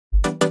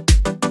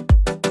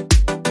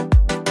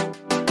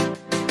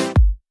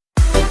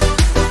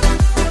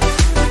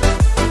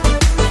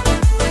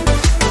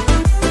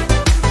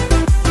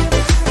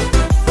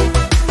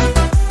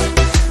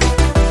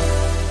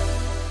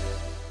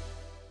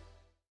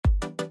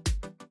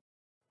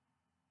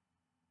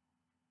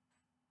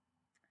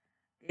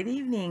Good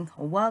evening.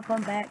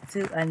 Welcome back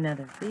to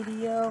another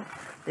video.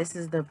 This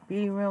is the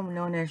beauty room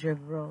known as your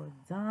girl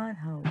Dawn.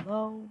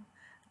 Hello.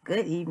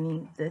 Good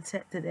evening.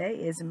 Today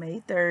is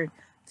May 3rd,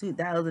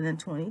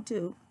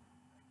 2022,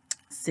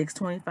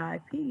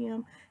 6:25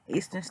 p.m.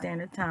 Eastern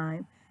Standard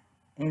Time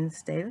in the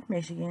state of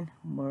Michigan,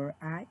 where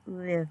I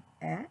live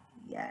at.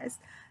 Yes.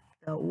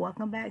 So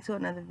welcome back to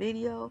another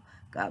video.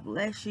 God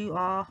bless you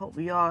all. Hope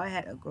you all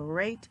had a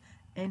great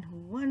and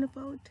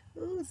wonderful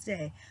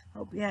Tuesday.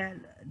 Hope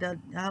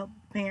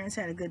parents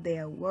had a good day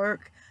at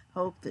work.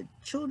 Hope the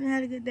children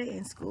had a good day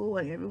in school,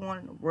 and everyone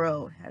in the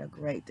world had a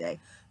great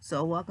day.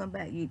 So welcome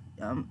back, you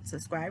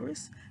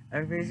subscribers,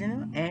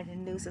 original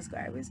and new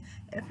subscribers.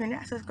 If you're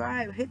not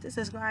subscribed, hit the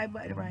subscribe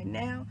button right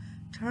now.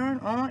 Turn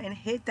on and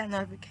hit that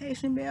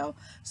notification bell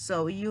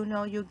so you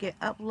know you'll get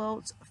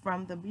uploads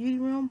from the beauty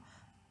room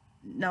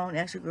known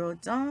as your girl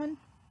Dawn.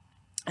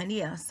 And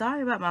yeah,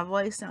 sorry about my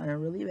voice sounding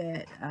really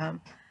bad.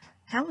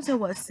 Hamilton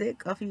was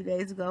sick a few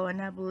days ago,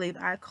 and I believe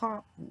I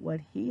caught what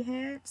he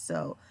had.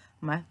 So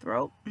my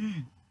throat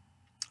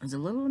is a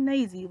little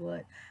nasy,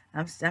 but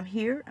I'm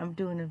here. I'm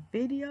doing a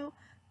video.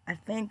 I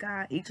thank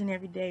God each and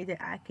every day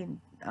that I can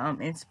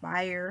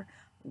inspire,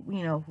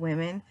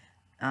 women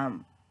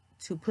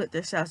to put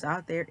themselves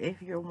out there.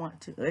 If you're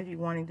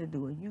wanting to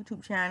do a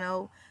YouTube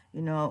channel,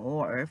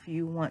 or if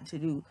you want to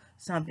do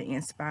something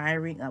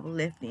inspiring,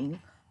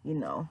 uplifting,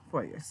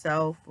 for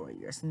yourself, for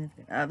your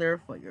significant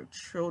other, for your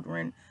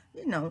children,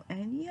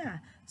 and yeah.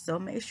 So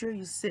make sure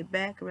you sit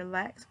back,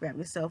 relax, grab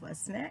yourself a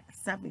snack,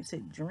 something to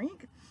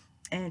drink,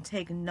 and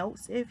take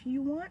notes if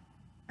you want,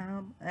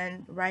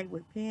 and write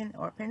with pen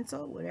or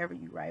pencil, whatever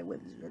you write with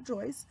is your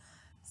choice.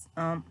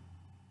 Um,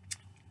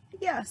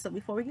 yeah, so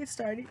before we get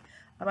started,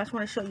 I just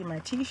want to show you my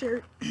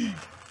t-shirt.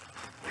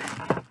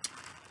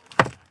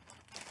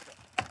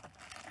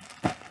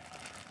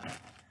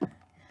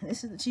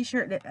 This is the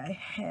t-shirt that I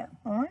have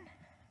on.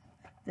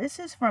 This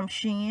is from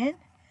Shein,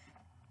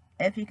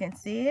 if you can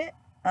see it.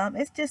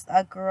 It's just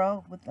a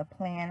girl with a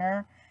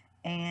planner,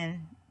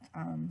 and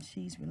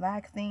she's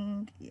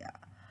relaxing, yeah,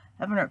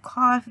 having her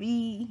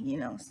coffee,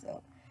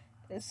 so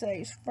it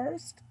says,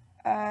 first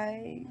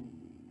I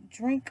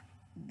drink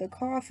the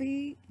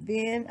coffee,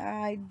 then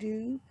I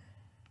do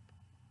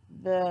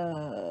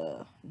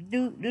the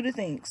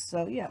things.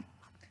 So yeah,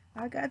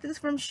 I got this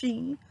from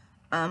Shein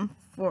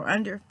for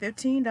under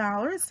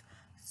 $15.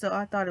 So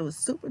I thought it was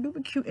super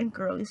duper cute and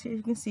girly, so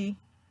you can see.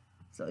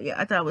 So yeah,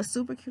 I thought it was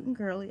super cute and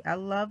girly. I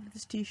love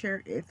this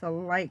t-shirt. It's a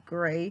light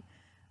gray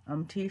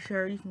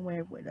t-shirt. You can wear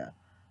it with a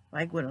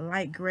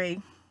light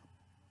gray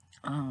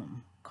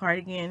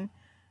cardigan,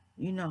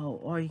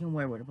 or you can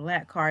wear it with a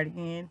black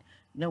cardigan,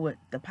 with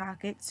the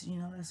pockets,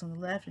 that's on the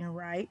left and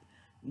right,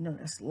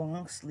 that's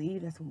long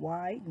sleeve, that's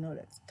wide,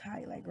 that's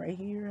tight, like right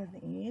here at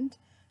the end.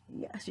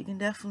 Yes, you can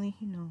definitely,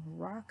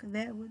 rock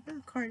that with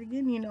the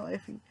cardigan,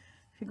 if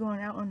you're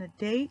going out on a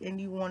date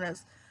and you want to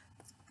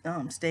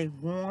stay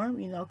warm,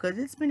 because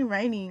it's been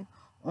raining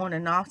on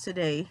and off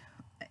today,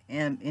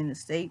 and in the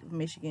state of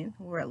Michigan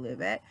where I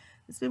live at,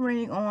 it's been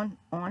raining on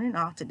and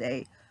off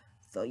today.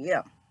 So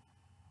yeah,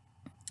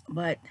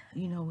 but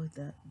with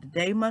the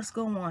day must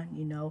go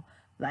on,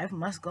 life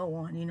must go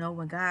on.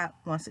 When God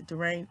wants it to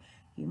rain,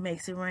 he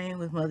makes it rain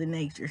with Mother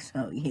Nature.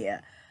 So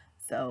yeah,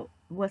 so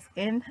what's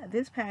in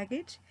this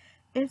package?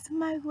 It's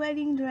my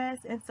wedding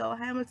dress, and so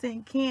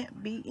Hamilton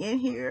can't be in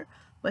here,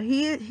 but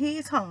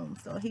he's home,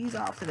 so he's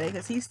off today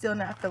because he's still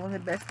not feeling the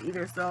best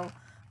either. So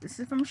this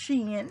is from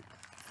Shein.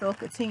 So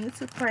continue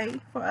to pray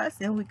for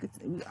us, and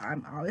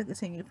I'm always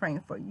continue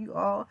praying for you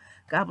all.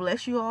 God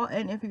bless you all,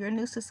 and if you're a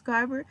new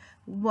subscriber,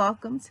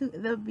 welcome to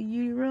the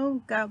beauty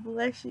room. God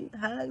bless you.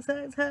 Hugs,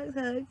 hugs, hugs,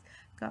 hugs.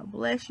 God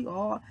bless you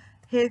all.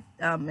 Hit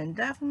and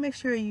definitely make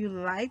sure you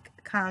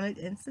like, comment,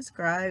 and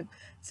subscribe.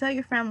 Tell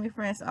your family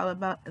friends all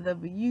about the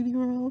beauty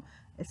room.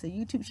 It's a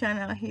YouTube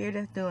channel out here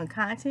that's doing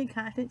content.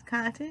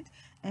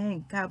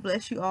 And God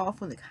bless you all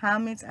for the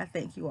comments. I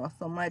thank you all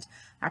so much.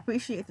 I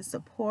appreciate the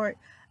support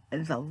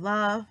and the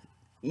love.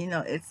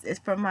 It's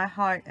from my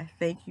heart. I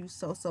thank you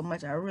so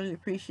much. I really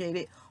appreciate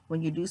it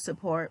when you do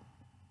support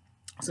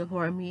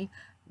me,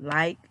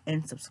 like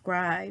and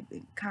subscribe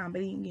and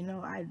commenting.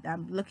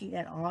 I'm looking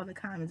at all the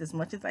comments as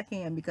much as I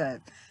can, because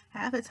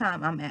half the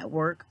time I'm at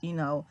work,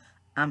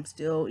 I'm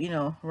still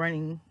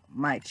running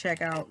my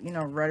checkout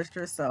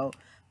register. So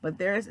but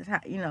there's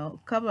a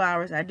couple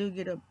hours I do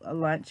get a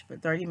lunch for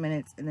 30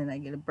 minutes, and then I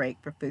get a break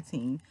for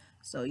 15.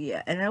 So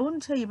yeah, and I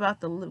want to tell you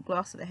about the lip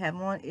gloss that I have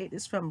on. It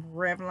is from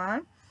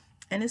Revlon,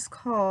 and it's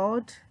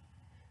called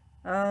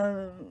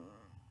Snow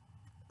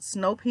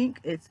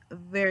Pink. It's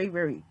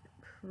very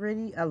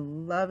pretty. I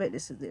love it.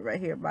 This is it right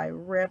here by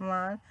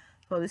Revlon.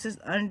 So this is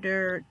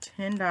under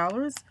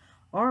 $10,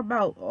 or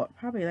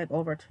probably like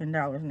over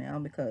 $10 now,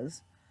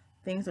 because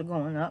things are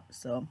going up.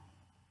 So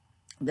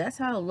that's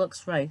how it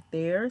looks right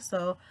there.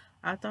 So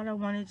I thought I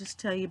wanted to just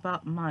tell you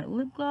about my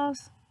lip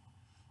gloss.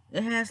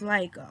 It has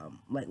like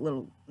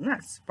little,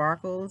 not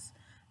sparkles,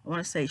 I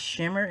want to say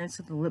shimmer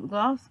into the lip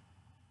gloss.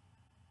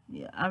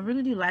 Yeah, I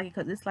really do like it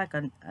because it's like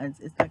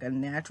a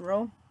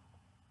natural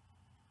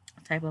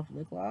type of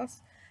lip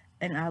gloss,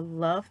 and I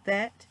love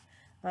that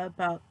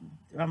about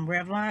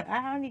Revlon.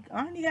 I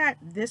only got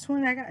this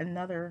one. I got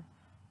another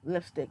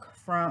lipstick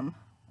from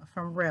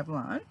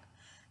Revlon,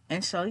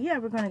 and so yeah,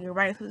 we're gonna get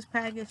right into this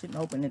package and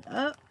open it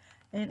up.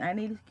 And I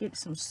need to get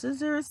some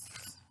scissors.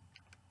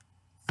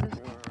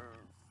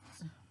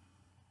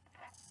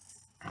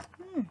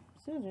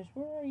 Scissors,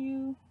 where are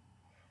you?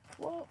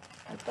 Well,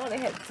 I thought I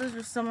had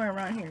scissors somewhere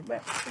around here,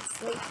 but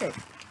it's okay.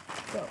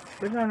 So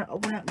we're gonna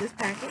open up this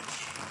package.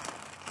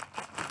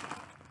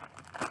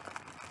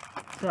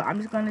 So I'm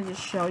just gonna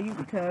just show you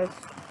because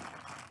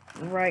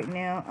right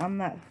now I'm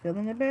not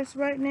feeling the best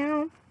right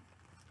now.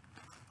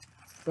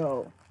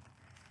 So,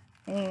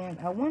 and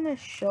I want to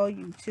show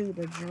you too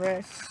the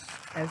dress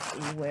as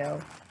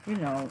well. You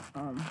know,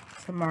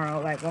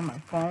 tomorrow, like on my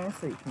phone,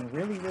 so you can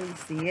really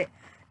see it.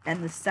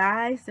 And the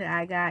size that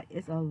I got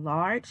is a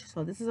large,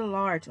 so this is a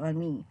large on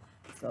me.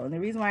 So, and the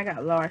reason why I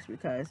got large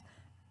because,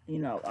 you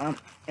know,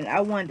 and I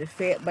wanted to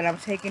fit, but I'm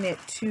taking it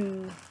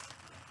to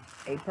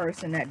a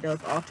person that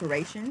does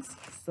alterations,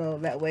 so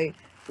that way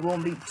it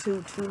won't be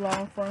too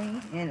long for me.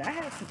 And I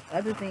have some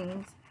other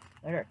things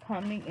that are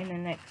coming in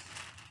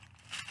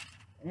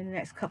the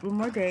next couple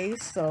more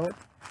days. So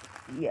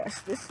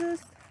yes, this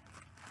is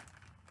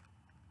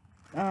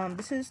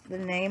the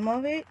name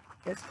of it.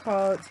 It's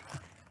called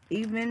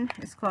Even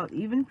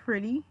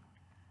Pretty,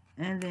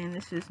 and then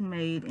this is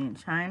made in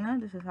China.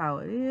 This is how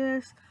it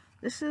is.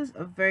 This is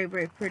a very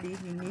pretty,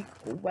 unique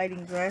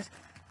wedding dress.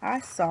 I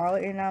saw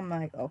it and I'm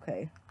like,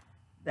 okay,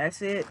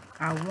 that's it.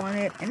 I want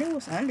it, and it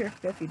was under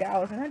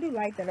 $50, and I do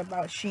like that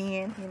about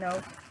Shein. You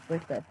know,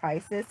 with the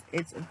prices,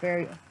 it's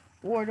very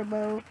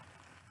affordable.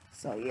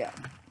 So yeah,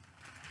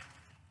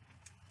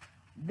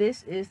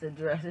 this is the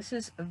dress. This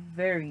is a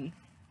very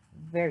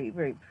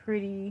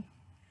pretty.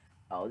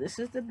 Oh, this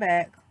is the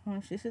back.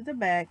 This is the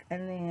back,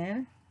 and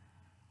then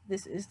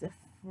this is the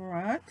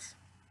front.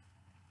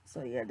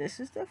 So yeah, this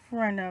is the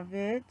front of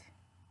it.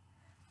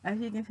 As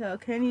you can tell,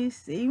 can you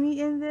see me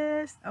in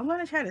this? I'm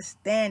gonna try to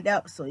stand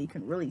up so you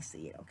can really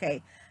see it,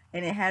 okay?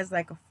 And it has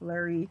like a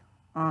flurry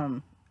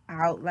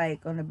out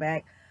like on the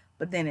back,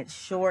 but then it's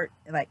short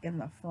like in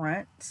the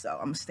front. So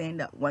I'm gonna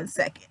stand up 1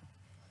 second.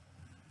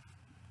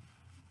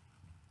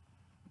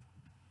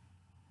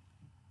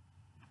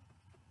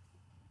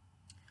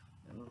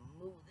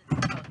 Move this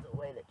out of the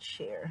way, the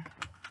chair.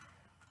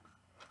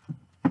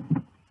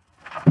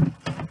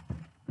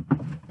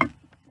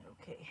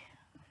 Okay,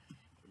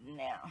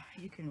 now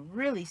you can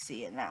really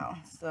see it now.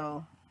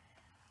 So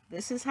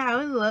this is how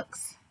it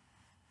looks.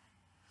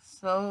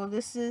 So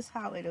this is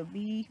how it'll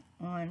be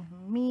on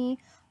me,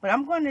 but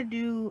I'm going to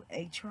do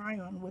a try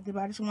on with it.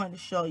 But I just wanted to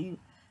show you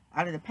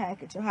out of the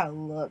package of how it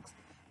looks,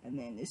 and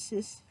then this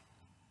is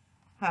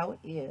how it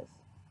is.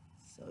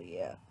 So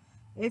yeah,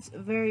 it's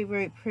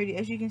very pretty.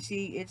 As you can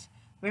see, it's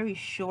very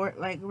short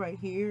like right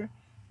here,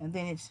 and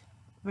then it's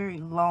very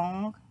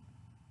long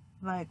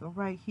like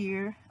right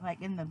here,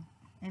 like in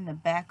the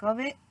back of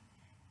it.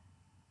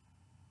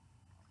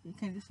 You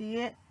can see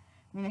it,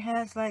 and it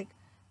has like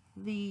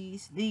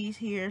these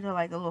here, they're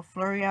like a little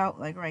flurry out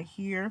like right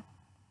here.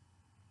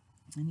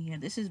 And yeah,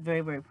 this is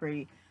very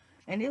pretty,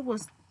 and it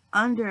was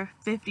under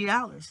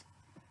 $50.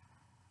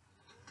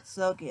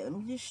 So okay, let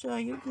me just show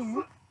you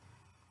again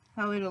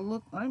how it'll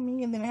look on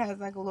me. And then it has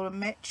like a little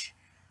mesh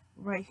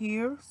right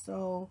here,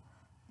 so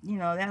you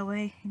know, that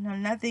way, you know,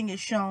 nothing is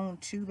shown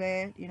too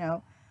bad, you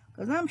know,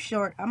 because I'm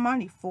short. I'm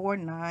only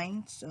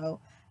 4'9", so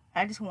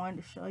I just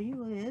wanted to show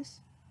you this,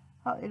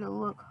 how it'll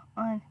look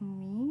on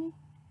me.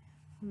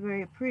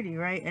 Very pretty,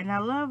 right? And I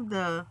love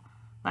the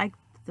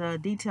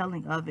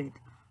detailing of it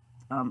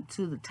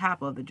to the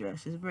top of the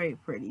dress. It's very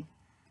pretty.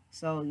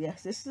 So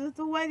yes, this is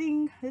the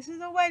wedding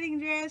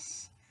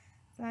dress.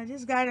 So I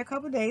just got it a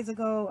couple days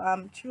ago.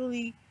 I'm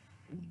truly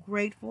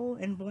grateful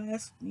and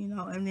blessed, you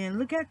know. And then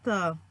look at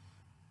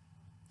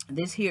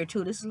this here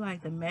too. This is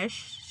like the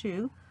mesh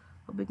too.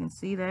 Hope you can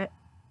see that.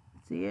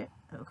 See it?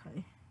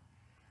 Okay.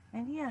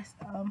 And yes,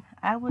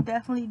 I will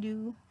definitely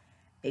do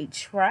a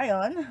try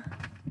on.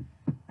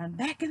 I'm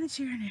back in the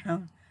chair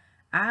now.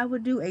 I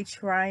would do a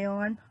try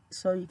on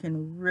so you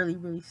can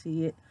really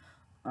see it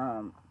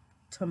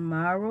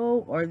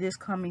tomorrow or this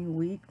coming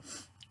week.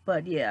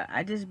 But yeah,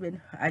 I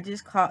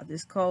just caught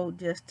this cold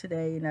just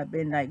today, and I've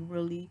been like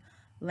really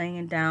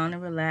laying down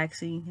and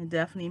relaxing, and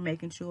definitely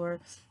making sure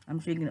I'm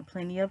drinking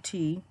plenty of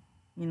tea,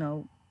 you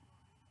know,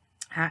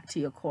 hot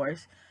tea of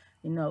course,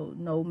 you know,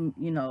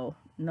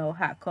 no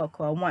hot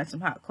cocoa. I want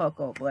some hot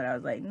cocoa, but I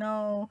was like,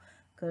 no,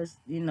 because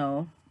you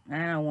know, I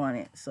don't want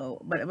it. So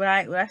but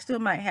I still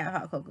might have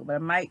hot cocoa, but I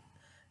might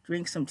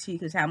drink some tea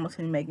because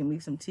Hamilton's making me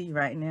some tea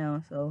right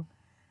now. So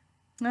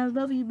I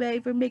love you,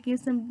 babe, for making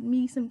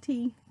me some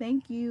tea.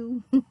 Thank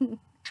you.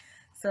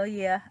 So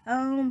yeah,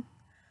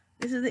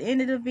 this is the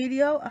end of the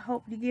video. I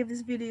hope you give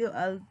this video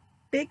a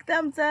big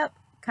thumbs up,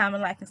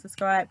 comment, like, and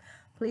subscribe.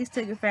 Please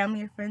tell your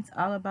family and friends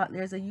all about.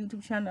 There's a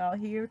YouTube channel out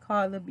here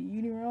called The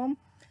Beauty Room.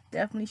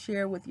 Definitely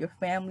share with your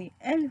family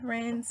and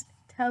friends.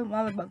 Tell them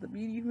all about The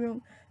Beauty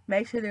Room.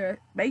 Make sure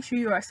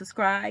you are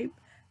subscribed.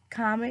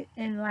 comment,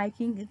 and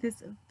liking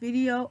this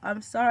video.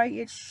 I'm sorry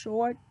it's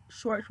short,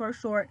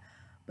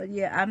 but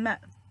yeah, I'm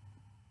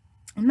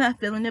not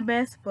feeling the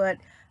best, but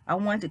I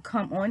wanted to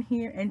come on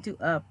here and do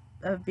a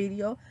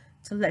video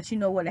to let you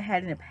know what I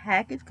had in the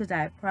package, because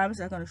I promised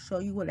I'm going to show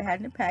you what I had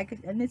in the package,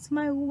 and it's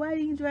my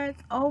wedding dress.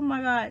 Oh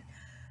my god,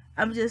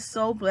 I'm just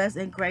so blessed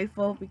and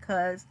grateful,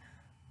 because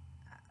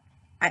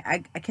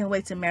I can't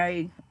wait to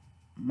marry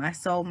my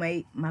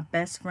soulmate, my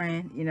best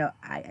friend. You know,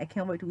 I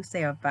can't wait to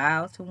say our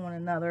vows to one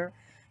another.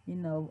 You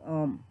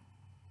know,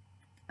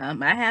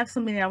 I have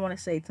something I want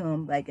to say to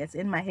him, like it's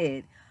in my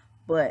head,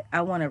 but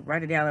I want to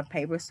write it down on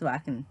paper so I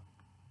can,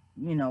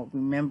 you know,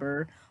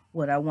 remember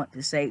what I want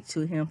to say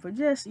to him for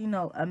just, you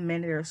know, a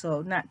minute or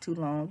so, not too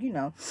long, you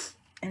know.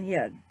 And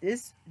yeah,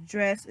 this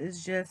dress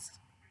is just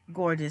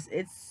gorgeous.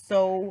 It's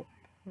so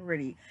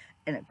pretty.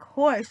 And of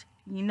course,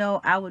 you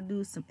know, I will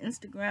do some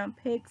Instagram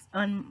pics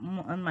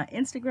on my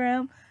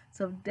Instagram.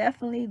 So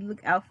definitely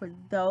look out for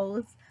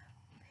those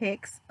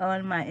pics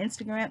on my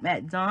Instagram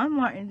at Dawn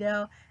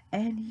Martindale.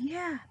 And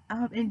yeah,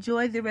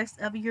 enjoy the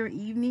rest of your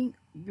evening.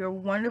 You're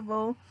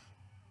wonderful.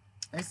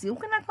 Let's see,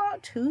 what can I call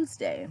it?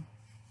 Tuesday?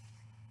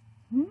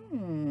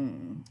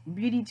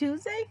 Beauty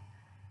Tuesday?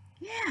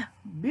 Yeah,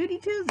 Beauty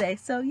Tuesday.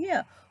 So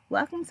yeah,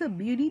 welcome to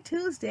Beauty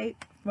Tuesday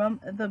from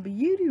the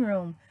Beauty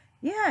Room.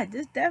 Yeah,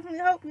 just definitely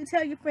hope you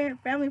tell your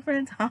family,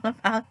 friends all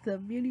about the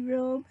Beauty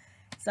Room.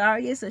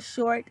 Sorry, it's a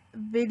short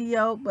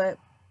video, but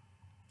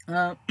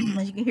as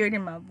you can hear it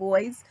in my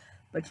voice,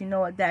 but you know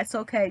what? That's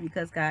okay,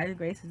 because God's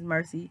grace, His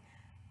mercy,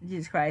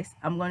 Jesus Christ,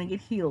 I'm going to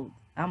get healed.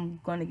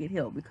 I'm going to get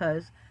healed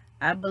because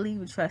I believe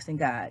and trust in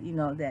God. You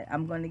know that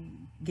I'm going to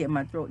get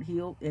my throat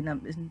healed, and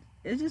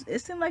it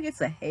seems like it's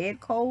a head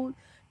cold.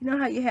 You know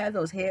how you have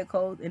those head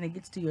colds, and it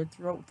gets to your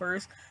throat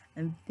first,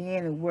 and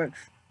then it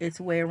works its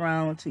way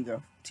around to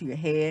your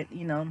head.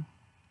 You know,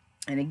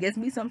 and it gives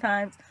me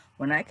sometimes,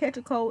 when I catch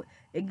a cold,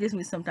 it gives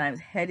me sometimes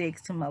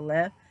headaches to my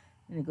left,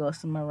 and it goes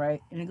to my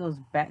right, and it goes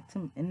back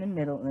to in the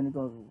middle, and then it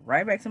goes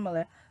right back to my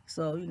left.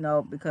 So, you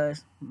know,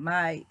 because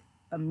my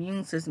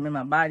immune system in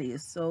my body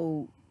is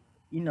so,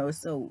 you know,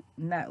 it's so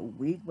not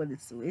weak, but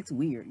it's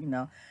weird, you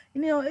know.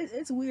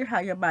 It's weird how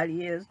your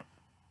body is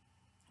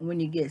when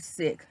you get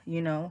sick,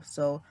 you know.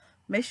 So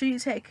make sure you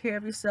take care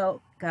of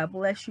yourself. God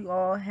bless you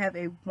all. Have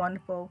a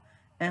wonderful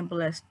and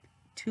blessed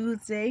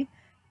Tuesday.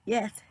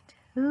 Yes,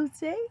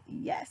 Tuesday.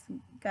 Yes.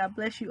 God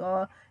bless you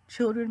all.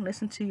 Children,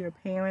 listen to your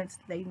parents.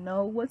 They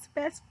know what's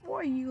best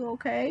for you,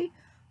 okay?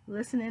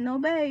 Listen and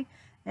obey.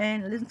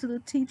 And listen to the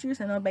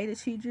teachers and obey the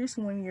teachers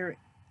when you're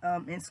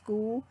in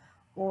school,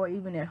 or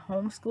even at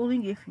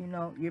homeschooling, if you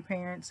know your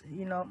parents,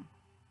 you know,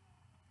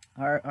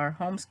 are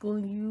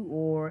homeschooling you,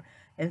 or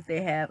if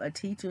they have a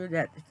teacher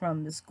that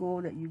from the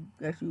school that you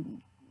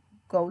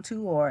go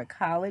to, or a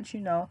college, you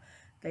know,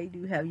 they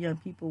do have young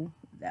people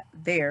that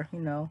there, you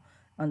know,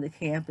 on the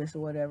campus or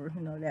whatever,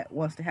 you know, that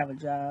wants to have a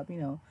job, you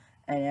know,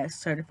 and as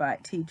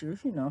certified teachers,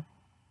 you know.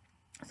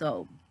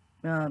 So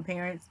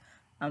parents,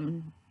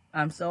 I'm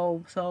I'm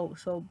so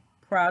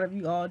proud of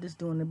you all, just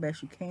doing the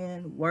best you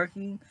can,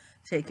 working,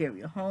 take care of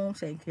your home,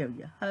 taking care of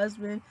your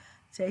husband,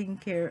 taking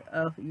care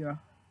of your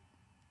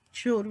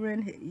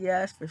children.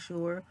 Yes, for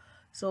sure.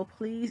 So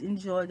please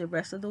enjoy the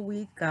rest of the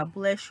week. God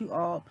bless you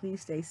all.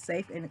 Please stay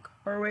safe and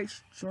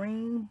encouraged.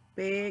 Dream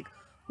big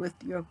with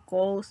your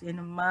goals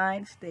in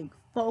mind. Stay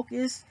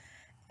focused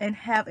and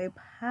have a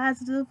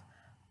positive,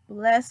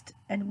 blessed,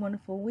 and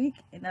wonderful week.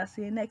 And I'll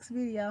see you next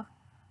video.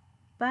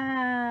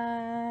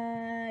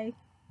 Bye.